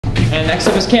And next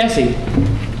up is Cassie.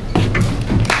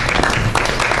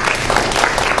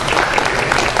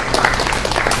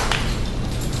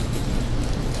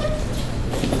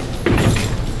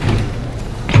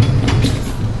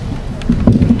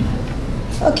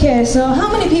 Okay, so how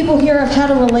many people here have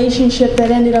had a relationship that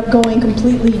ended up going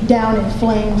completely down in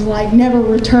flames, like never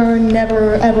return,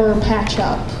 never ever patch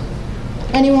up?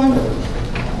 Anyone?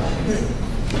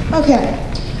 Okay,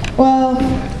 well,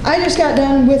 I just got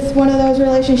done with one of those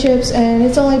relationships, and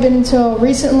it's only been until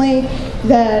recently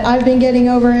that I've been getting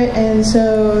over it, and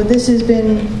so this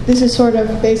is sort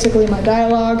of basically my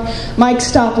dialogue. Mike,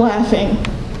 stop laughing.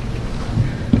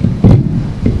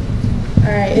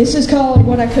 Alright, this is called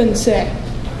What I Couldn't Say.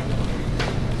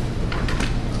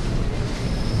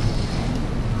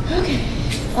 Okay.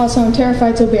 Also, I'm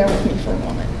terrified, so bear with me for a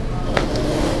moment.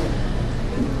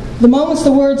 The moments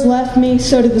the words left me,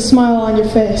 so did the smile on your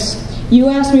face. You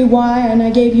asked me why, and I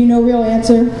gave you no real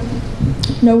answer,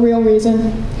 no real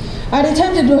reason. I'd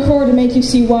attempted before to make you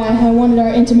see why I wanted our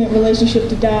intimate relationship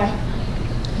to die.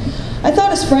 I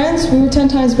thought as friends, we were 10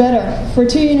 times better. For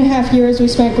 2.5 years, we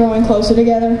spent growing closer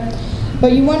together.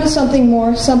 But you wanted something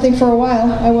more, something for a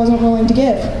while I wasn't willing to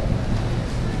give.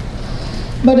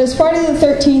 But as Friday the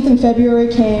 13th in February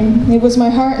came, it was my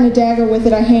heart and a dagger with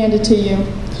it I handed to you.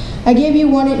 I gave you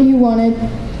what you wanted,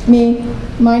 me,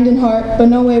 mind and heart, but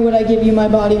no way would I give you my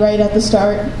body right at the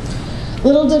start.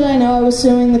 Little did I know I was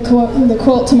sewing the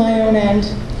quilt to my own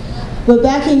end. But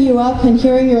backing you up and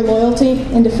hearing your loyalty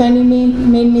and defending me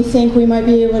made me think we might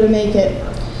be able to make it.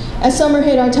 As summer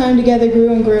hit, our time together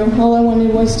grew and grew. All I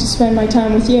wanted was to spend my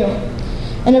time with you.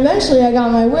 And eventually I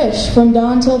got my wish, from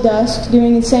dawn till dusk,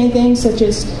 doing insane things such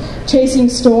as chasing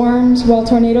storms while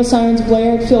tornado sirens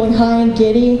blared, feeling high and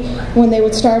giddy when they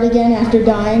would start again after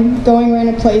dying, going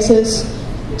random places,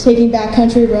 taking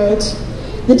backcountry roads.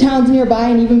 The towns nearby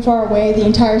and even far away, the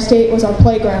entire state was our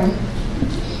playground.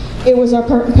 It was our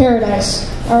paradise,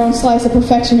 our own slice of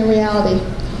perfection and reality.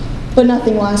 But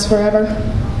nothing lasts forever.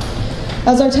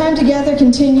 As our time together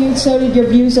continued, so did your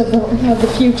views of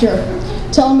the future,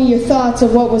 telling me your thoughts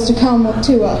of what was to come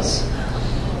to us.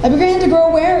 I began to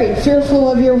grow wary,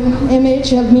 fearful of your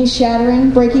image of me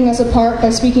shattering, breaking us apart by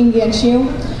speaking against you.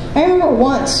 I remember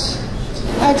once,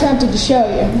 I attempted to show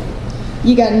you.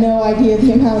 You got no idea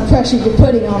the amount of pressure you're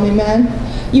putting on me, man.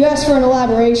 You asked for an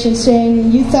elaboration,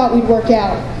 saying you thought we'd work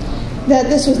out, that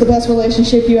this was the best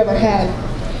relationship you ever had.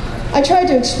 I tried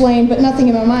to explain, but nothing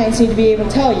in my mind seemed to be able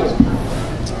to tell you.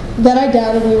 That I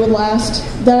doubted we would last,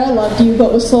 that I loved you,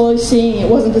 but was slowly seeing it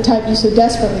wasn't the type you so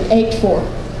desperately ached for.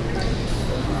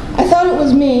 I thought it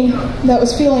was me that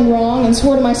was feeling wrong and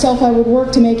swore to myself I would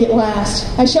work to make it last.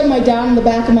 I shoved my doubt in the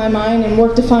back of my mind and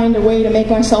worked to find a way to make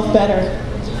myself better.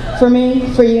 For me,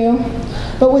 for you.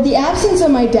 But with the absence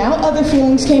of my doubt, other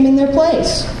feelings came in their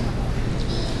place.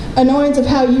 Annoyance of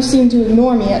how you seemed to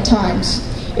ignore me at times.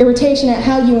 Irritation at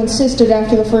how you insisted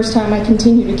after the first time I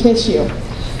continued to kiss you.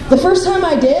 The first time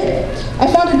I did, I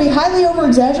found it to be highly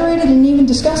over-exaggerated and even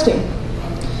disgusting.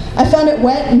 I found it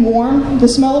wet and warm, the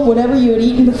smell of whatever you had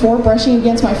eaten before brushing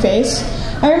against my face.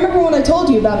 I remember when I told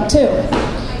you about it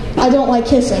too. I don't like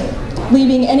kissing,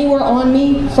 leaving anywhere on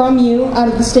me, from you, out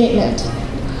of the statement.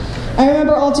 I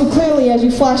remember all too clearly as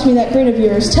you flashed me that grin of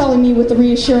yours, telling me with the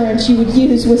reassurance you would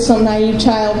use with some naive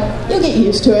child, you'll get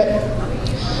used to it.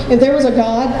 If there was a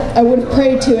God, I would have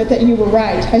prayed to it that you were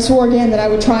right. I swore again that I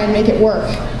would try and make it work.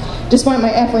 Despite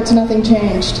my efforts, nothing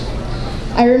changed.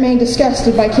 I remained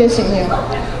disgusted by kissing you.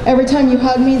 Every time you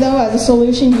hug me, though, as a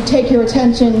solution, you take your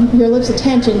lips'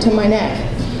 attention to my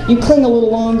neck. You cling a little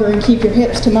longer and keep your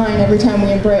hips to mine every time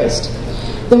we embraced.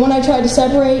 Then when I tried to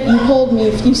separate, you hold me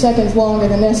a few seconds longer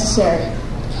than necessary.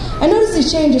 I noticed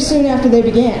these changes soon after they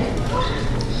began.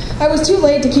 I was too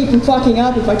late to keep them fucking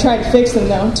up if I tried to fix them,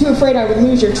 though, too afraid I would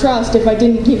lose your trust if I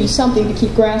didn't give you something to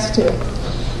keep grasp to.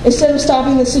 Instead of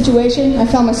stopping the situation, I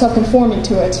found myself conforming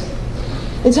to it.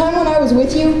 The time when I was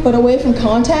with you, but away from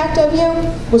contact of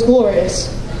you, was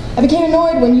glorious. I became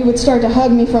annoyed when you would start to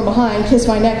hug me from behind, kiss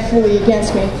my neck fully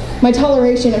against me. My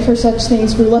toleration for such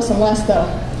things grew less and less, though.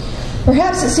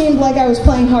 Perhaps it seemed like I was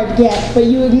playing hard to get, but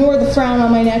you ignored the frown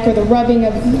on my neck or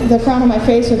the frown on my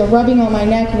face or the rubbing on my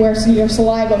neck where your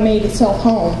saliva made itself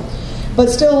home. But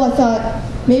still, I thought,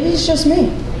 maybe it's just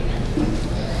me.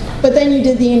 But then you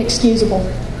did the inexcusable.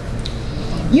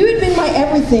 You had been my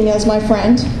everything as my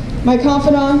friend, my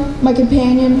confidant, my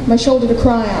companion, my shoulder to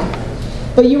cry on.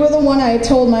 But you were the one I had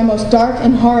told my most dark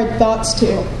and hard thoughts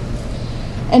to.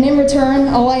 And in return,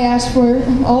 all I asked for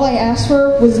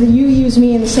was that you use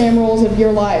me in the same roles of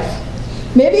your life.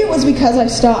 Maybe it was because I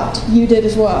stopped. You did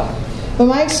as well. But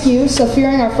my excuse of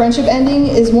fearing our friendship ending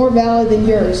is more valid than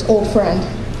yours, old friend.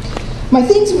 My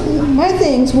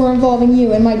things were involving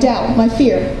you and my doubt, my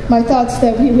fear, my thoughts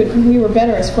that we were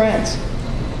better as friends.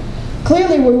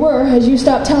 Clearly we were, as you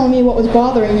stopped telling me what was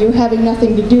bothering you, having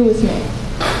nothing to do with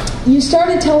me. You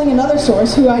started telling another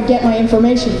source who I'd get my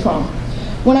information from.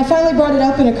 When I finally brought it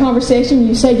up in a conversation,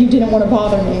 you said you didn't want to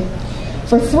bother me.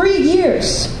 For 3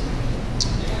 years,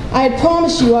 I had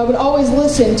promised you I would always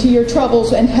listen to your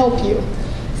troubles and help you.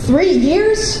 3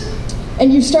 years?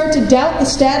 And you start to doubt the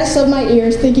status of my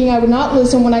ears, thinking I would not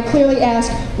listen when I clearly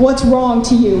asked, what's wrong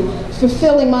to you,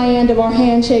 fulfilling my end of our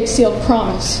handshake-sealed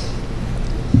promise.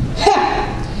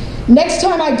 Ha! Next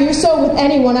time I do so with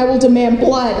anyone, I will demand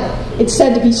blood. It's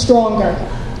said to be stronger.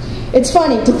 It's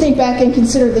funny to think back and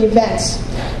consider the events.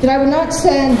 That I would not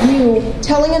send you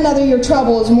telling another your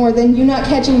troubles more than you not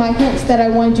catching my hints that I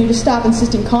wanted you to stop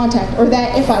insisting contact, or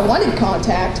that if I wanted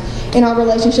contact in our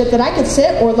relationship, that I could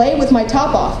sit or lay with my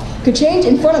top off, could change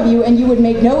in front of you and you would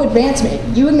make no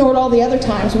advancement. You ignored all the other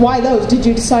times. Why those did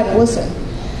you decide to listen?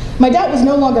 My doubt was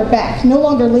no longer back, no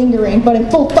longer lingering, but in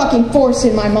full fucking force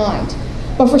in my mind.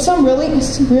 But for some really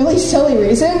silly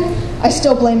reason, I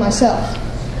still blame myself.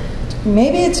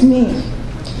 Maybe it's me.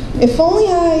 If only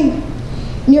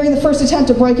nearing the first attempt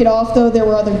to break it off, though, there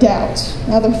were other doubts,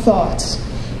 other thoughts.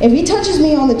 If he touches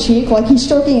me on the cheek like he's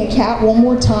stroking a cat one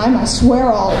more time, I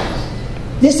swear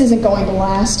this isn't going to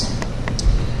last.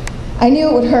 I knew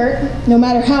it would hurt, no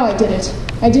matter how I did it.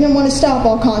 I didn't want to stop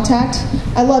all contact.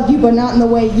 I loved you, but not in the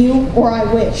way you or I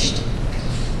wished.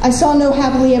 I saw no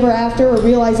happily ever after or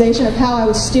realization of how I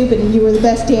was stupid and you were the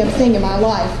best damn thing in my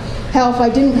life. How if I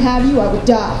didn't have you, I would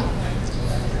die.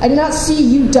 I did not see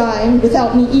you dying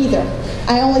without me either.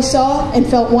 I only saw and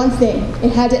felt one thing.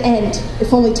 It had to end,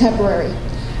 if only temporary.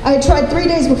 I had tried 3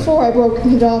 days before I broke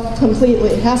it off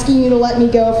completely, asking you to let me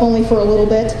go if only for a little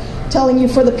bit, telling you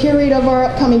for the period of our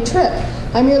upcoming trip,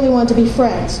 I merely wanted to be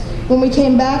friends. When we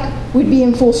came back, we'd be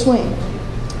in full swing.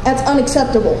 That's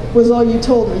unacceptable, was all you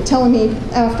told me, telling me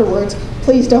afterwards,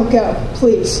 please don't go,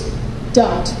 please,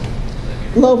 don't.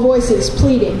 Low voices,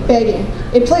 pleading, begging.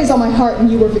 It plays on my heart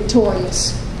and you were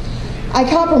victorious. I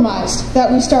compromised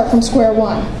that we start from square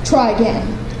one, try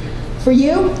again. For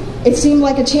you, it seemed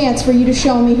like a chance for you to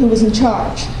show me who was in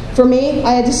charge. For me,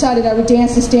 I had decided I would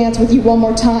dance this dance with you one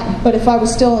more time, but if I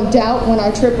was still in doubt when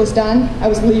our trip was done, I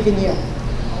was leaving you.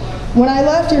 When I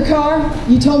left your car,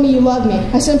 you told me you loved me.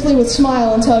 I simply would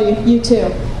smile and tell you, you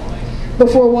too.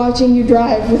 Before watching you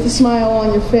drive with a smile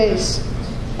on your face.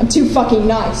 I'm too fucking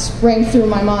nice, rang through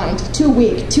my mind. Too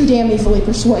weak, too damn easily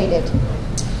persuaded.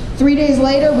 3 days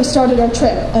later, we started our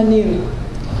trip anew.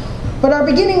 But our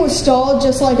beginning was stalled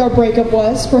just like our breakup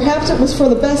was. Perhaps it was for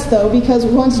the best, though, because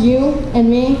once you and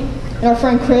me and our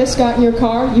friend Chris got in your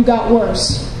car, you got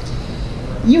worse.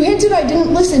 You hinted I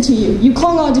didn't listen to you. You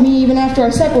clung on to me even after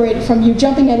I separated from you,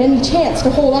 jumping at any chance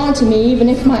to hold on to me even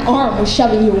if my arm was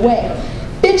shoving you away.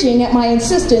 Bitching at my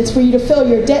insistence for you to fill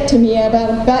your debt to me about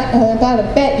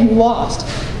a bet you lost.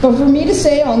 But for me to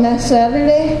say on that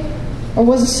Saturday, or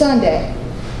was it Sunday,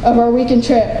 of our weekend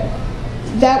trip,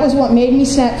 that was what made me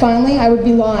snap finally, I would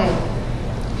be lying.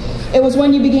 It was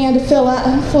when you began to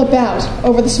flip out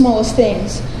over the smallest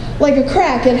things. Like a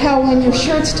crack at how when your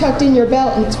shirt's tucked in your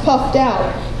belt and it's puffed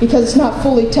out because it's not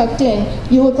fully tucked in,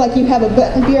 you look like you have a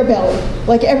beer belly,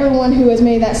 like everyone who has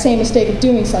made that same mistake of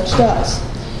doing such does.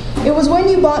 It was when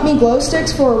you bought me glow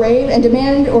sticks for a rave and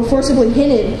demanded or forcibly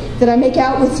hinted that I make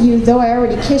out with you, though I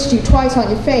already kissed you twice on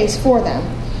your face for them.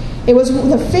 It was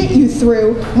the fit you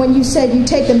threw when you said you'd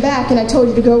take them back and I told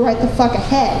you to go right the fuck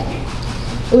ahead.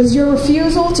 It was your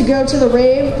refusal to go to the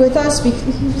rave with us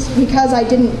because I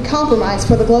didn't compromise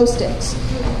for the glow sticks.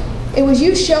 It was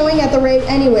you showing at the rave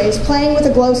anyways, playing with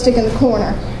a glow stick in the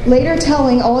corner, later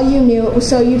telling all you knew it was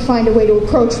so you'd find a way to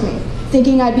approach me,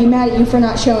 thinking I'd be mad at you for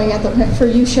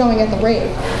you showing at the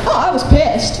rave. Oh, I was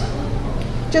pissed.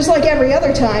 Just like every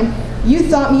other time, you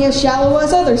thought me as shallow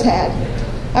as others had.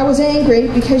 I was angry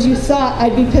because you thought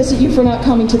I'd be pissed at you for not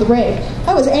coming to the rave.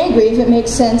 I was angry, if it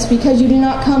makes sense, because you did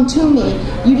not come to me.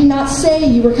 You did not say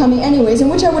you were coming anyways, in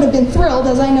which I would have been thrilled,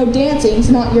 as I know dancing's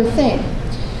not your thing.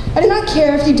 I did not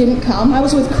care if you didn't come. I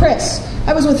was with Chris.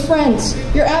 I was with friends.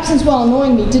 Your absence, while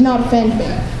annoying me, did not offend me.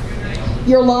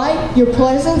 Your lie, your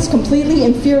presence, completely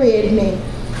infuriated me,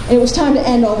 and it was time to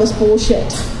end all this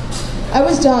bullshit. I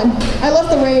was done. I left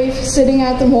the rave, sitting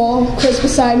at the wall, Chris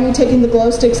beside me, taking the glow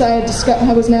sticks I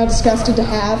was now disgusted to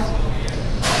have.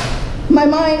 My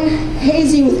mind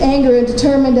hazy with anger and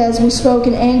determined as we spoke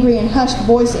in angry and hushed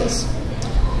voices.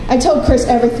 I told Chris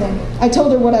everything. I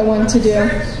told her what I wanted to do.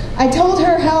 I told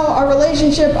her how our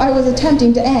relationship I was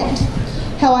attempting to end,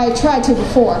 how I had tried to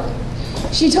before.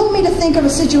 She told me to think of a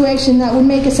situation that would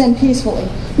make us end peacefully,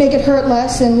 make it hurt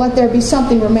less, and let there be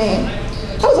something remain.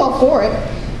 I was all for it.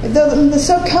 The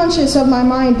subconscious of my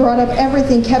mind brought up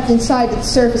everything kept inside to the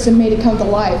surface and made it come to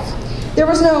life. There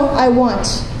was no "I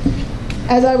want"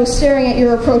 as I was staring at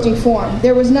your approaching form.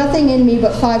 There was nothing in me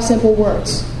but 5 simple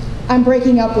words. I'm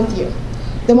breaking up with you.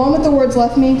 The moment the words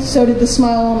left me, so did the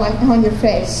smile on your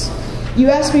face. You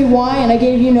asked me why, and I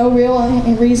gave you no real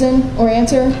reason or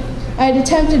answer. I had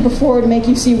attempted before to make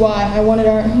you see why I wanted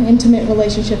our intimate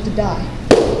relationship to die.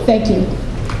 Thank you.